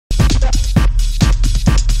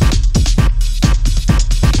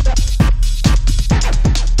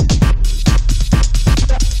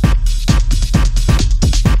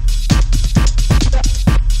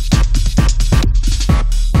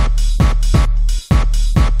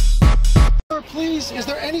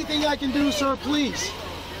Anything I can do, sir, please.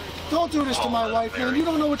 Don't do this to my wife, man. You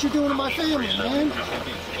don't know what you're doing to my family, man.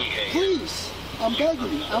 Please. I'm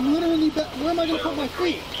begging you. I'm literally where am I going to put my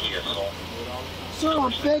feet? Sir,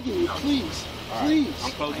 I'm begging you, please. Please.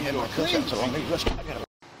 Please.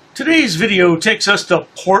 Today's video takes us to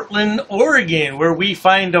Portland, Oregon, where we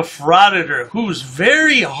find a frauditor who's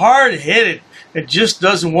very hard-headed and just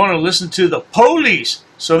doesn't want to listen to the police.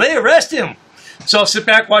 So they arrest him. So sit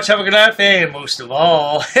back, watch, have a good laugh, and most of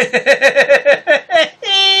all,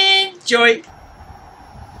 enjoy.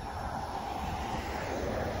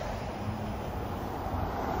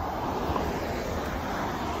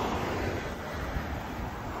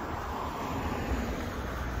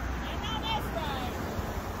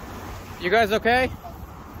 You guys okay?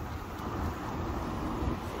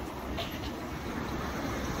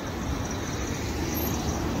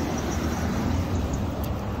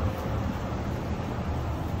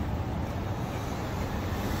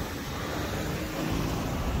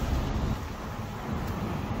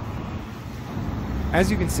 As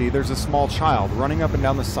you can see, there's a small child running up and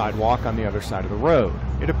down the sidewalk on the other side of the road.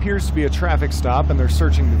 It appears to be a traffic stop and they're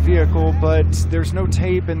searching the vehicle, but there's no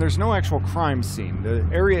tape and there's no actual crime scene. The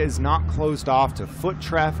area is not closed off to foot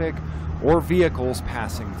traffic or vehicles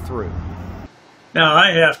passing through. Now,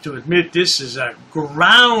 I have to admit, this is a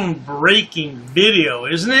groundbreaking video,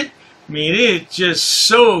 isn't it? I mean, it's just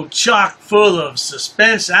so chock full of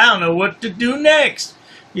suspense, I don't know what to do next.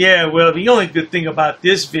 Yeah, well, the only good thing about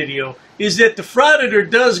this video is that the frauditor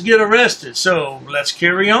does get arrested, so let's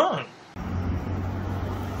carry on.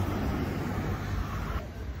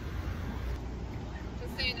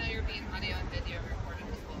 Just so you know, you're being audio and video recorded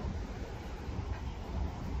as well.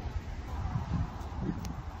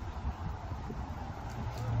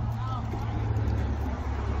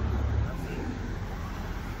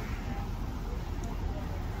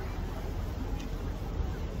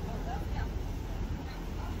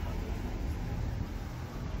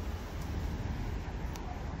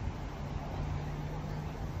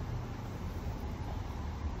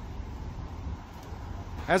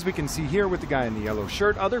 As we can see here with the guy in the yellow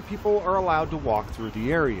shirt, other people are allowed to walk through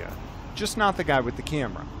the area, just not the guy with the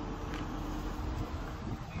camera.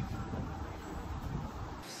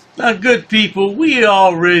 Now, good people, we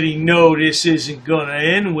already know this isn't going to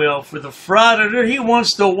end well for the frauditor. He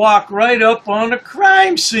wants to walk right up on a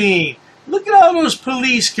crime scene. Look at all those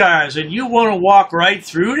police cars, and you want to walk right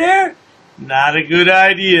through there? Not a good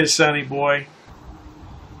idea, sonny boy.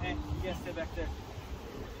 Hey, you guys stay back there.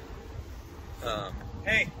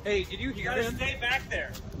 Hey, did you hear him? Stay back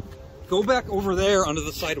there. Go back over there onto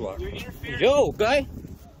the sidewalk. You're interfering. Yo, guy.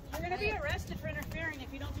 You're going to be arrested for interfering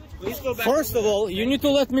if you don't do what you're Please told. go back. First of all, you need to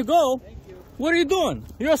let me go. What are you doing?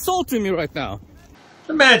 You're assaulting me right now.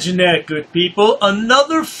 Imagine that, good people.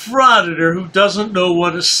 Another frauditor who doesn't know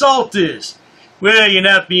what assault is. Well, you're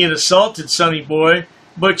not being assaulted, sonny boy,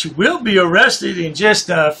 but you will be arrested in just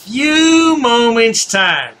a few moments'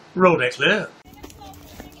 time. Roll that clip.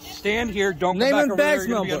 Stand here. Don't Name come back and over badge there.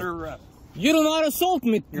 You're gonna be number. under arrest. You do not assault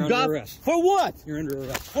me. You're God. under arrest. For what? You're under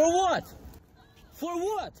arrest. For what? For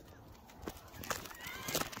what?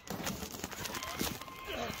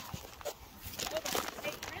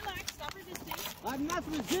 Hey, relax. Stop resisting. I'm not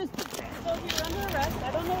resisting. So you're under arrest.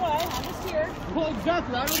 I don't know why. I'm just here. Well,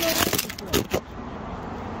 exactly. I don't know what this is for.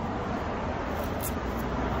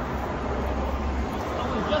 I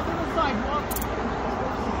was just on the sidewalk.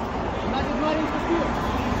 And I did not interfere.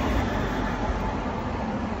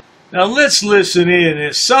 Now let's listen in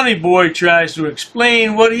as Sonny Boy tries to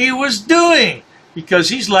explain what he was doing, because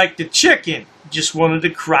he's like the chicken, just wanted to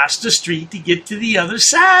cross the street to get to the other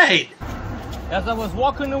side. As I was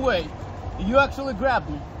walking away, you actually grabbed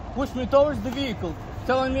me, pushed me towards the vehicle,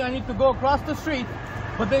 telling me I need to go across the street,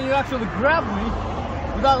 but then you actually grabbed me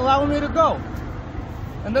without allowing me to go.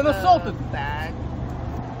 And then assaulted me. Bag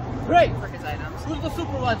Great. for his items. Who's the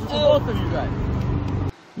supervisor for both of you guys?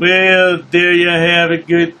 Well, there you have it,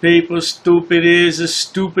 good people. Stupid is as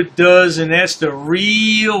stupid does, and that's the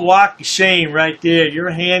real walk of shame right there.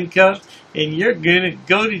 You're handcuffed, and you're going to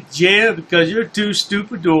go to jail because you're too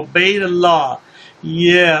stupid to obey the law.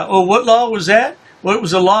 Yeah. Oh, what law was that? Well, it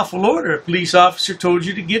was a lawful order. A police officer told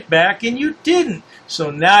you to get back, and you didn't. So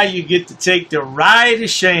now you get to take the ride of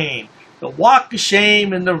shame. The walk of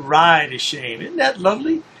shame and the ride of shame. Isn't that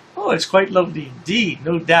lovely? Oh, it's quite lovely indeed,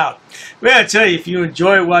 no doubt. Well, I tell you, if you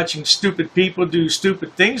enjoy watching stupid people do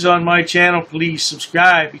stupid things on my channel, please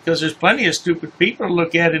subscribe, because there's plenty of stupid people to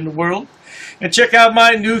look at in the world. And check out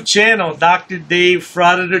my new channel, Dr. Dave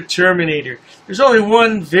Frauditor Terminator. There's only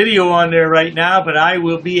one video on there right now, but I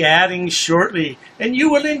will be adding shortly, and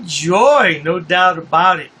you will enjoy, no doubt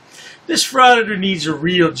about it. This Frauditor needs a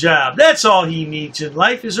real job. That's all he needs in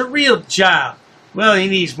life is a real job. Well, he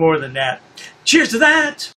needs more than that. Cheers to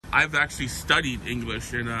that. I've actually studied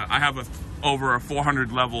English, and I have over a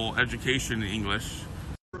 400 level education in English.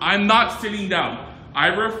 I'm not sitting down. I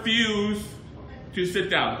refuse to sit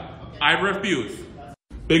down. I refuse.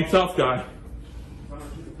 Big tough guy.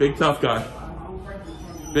 Big tough guy.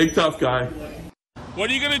 Big tough guy. What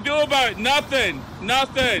are you gonna do about it? Nothing.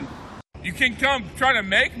 Nothing. You can come try to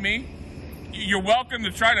make me. You're welcome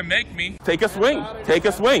to try to make me. Take a swing. Take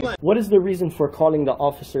a swing. What is the reason for calling the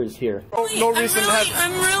officers here? No reason to have...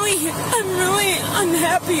 I'm really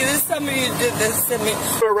unhappy that somebody did this to me.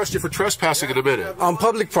 I'm going to arrest you for trespassing in a minute. On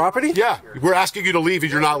public property? Yeah, we're asking you to leave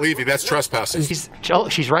and you're not leaving. That's trespassing.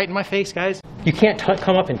 She's right in my face, guys. You can't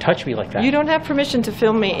come up and touch me like that. You don't have permission to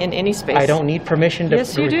film me in any space. I don't need permission to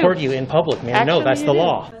record you in public, man. Actually, no, that's the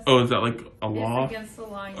law. Oh, is that like a law? Against the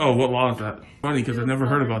law. Oh, what law is that? Funny, because I've never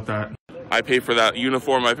heard about that. I pay for that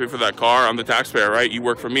uniform, I pay for that car, I'm the taxpayer, right? You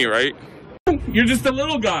work for me, right? You're just a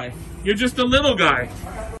little guy. You're just a little guy.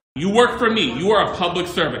 You work for me. You are a public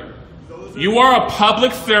servant. You are a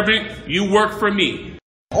public servant. You work for me.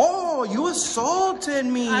 Oh, you assaulted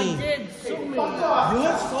me. I did. So many. You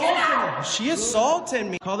assaulted me. She assaulted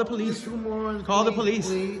me. Call the police. Call the police.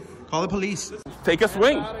 Call the police. Take a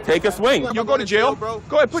swing. Take a swing. You'll go to jail, bro.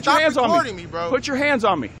 Go ahead, put your hands on me. Bro. Put your hands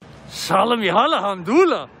on me. Salami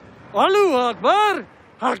alhamdulillah. Allahu Akbar.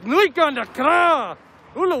 Haknuikan da kra.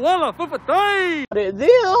 Ula wala pupatay.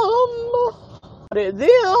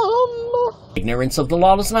 Ignorance of the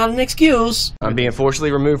law is not an excuse. I'm being forcibly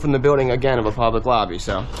removed from the building again of a public lobby,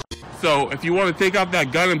 so. So if you want to take off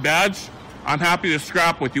that gun and badge, I'm happy to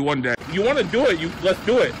scrap with you one day. You want to do it, let's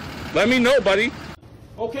do it. Let me know, buddy.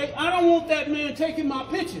 Okay, I don't want that man taking my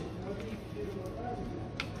picture.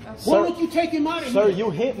 Why don't you take him out of here? Sir,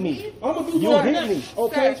 you hit me. I'm gonna do you that hit next. me.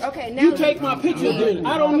 Okay? Sir, okay, now you take my picture then.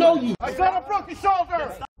 I don't know you. I got a broken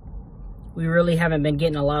shoulder. We really haven't been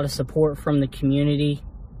getting a lot of support from the community.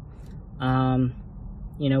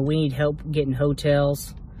 You know, we need help getting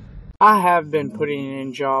hotels. I have been putting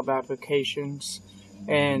in job applications,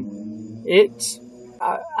 and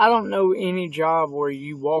I don't know any job where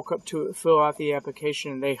you walk up to it, fill out the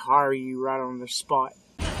application, and they hire you right on the spot.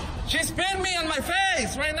 She spit me on my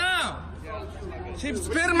face right now. She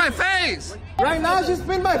spit in my face. Right now, she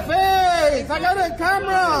spit in my face. I got it on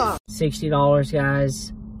camera. $60,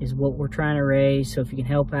 guys, is what we're trying to raise. So if you can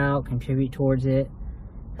help out, contribute towards it,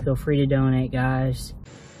 feel free to donate, guys.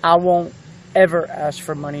 I won't ever ask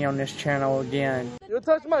for money on this channel again. You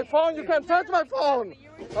touch my phone, you can't touch my phone.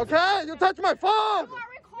 Okay? You touch my phone. You are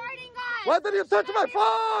recording us. Why did you touch my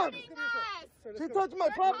phone? She touched my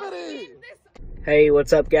property. Hey,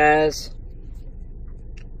 what's up, guys?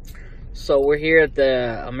 So we're here at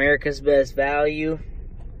the America's Best Value.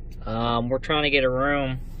 We're trying to get a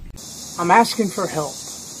room. I'm asking for help.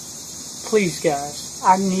 Please, guys,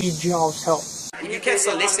 I need y'all's help. You can't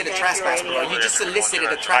solicit a trespass, bro. You just solicited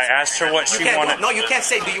a trespass. I asked her what she wanted. No, you can't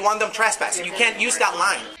say, do you want them trespassing? You can't use that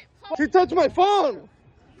line. She touched my phone.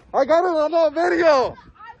 I got it on a video.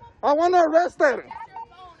 I want to arrest her.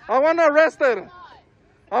 I want to arrest her.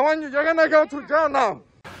 You're gonna go to jail now.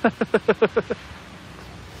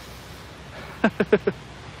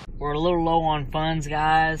 We're a little low on funds,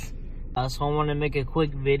 guys. So I want to make a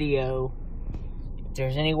quick video. If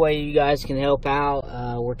there's any way you guys can help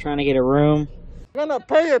out, we're trying to get a room. I'm gonna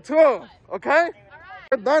pay it too, okay?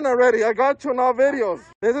 We're done already. I got you in our videos.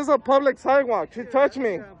 This is a public sidewalk. She touched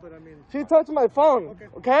me. She touched my phone,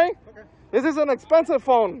 okay? This is an expensive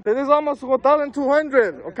phone. This is almost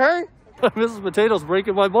 1,200, okay? Mrs. Potato's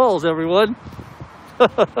breaking my balls, everyone.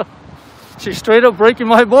 She's straight up breaking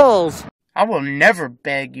my balls. I will never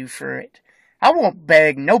beg you for it. I won't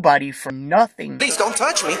beg nobody for nothing. Please don't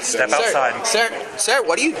touch me. Step outside. Sir,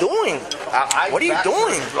 what are you doing? What are you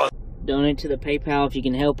doing? Donate to the PayPal if you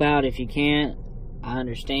can help out. If you can't, I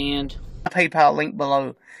understand. PayPal link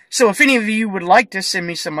below. So if any of you would like to send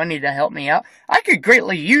me some money to help me out, I could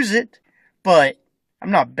greatly use it, but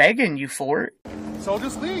I'm not begging you for it. So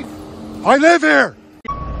just leave. I live here.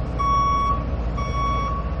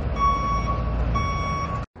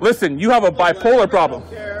 Listen, you have a bipolar problem.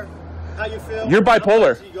 How you feel? You're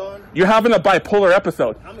bipolar. You're having a bipolar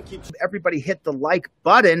episode. Everybody hit the like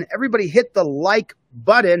button. Everybody hit the like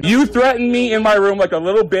button. You threatened me in my room like a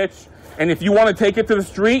little bitch, and if you want to take it to the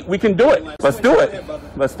street, we can do it. Let's do it.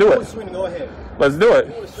 Let's do it. Let's do it.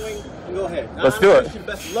 Let's do it.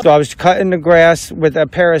 So I was cutting the grass with a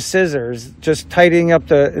pair of scissors, just tightening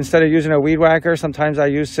up instead of using a weed whacker, sometimes I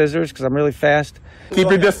use scissors because I'm really fast. Keep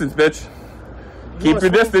your distance, bitch. Keep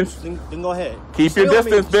your distance. Then go ahead. Keep your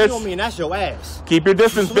distance, bitch. Swing on me and that's your ass. Keep your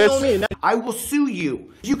distance, bitch. I will sue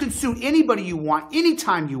you. You can sue anybody you want,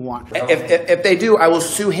 anytime you want. If they do, I will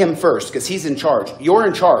sue him first, because he's in charge. You're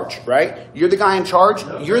in charge, right? You're the guy in charge.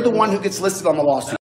 You're the one who gets listed on the lawsuit.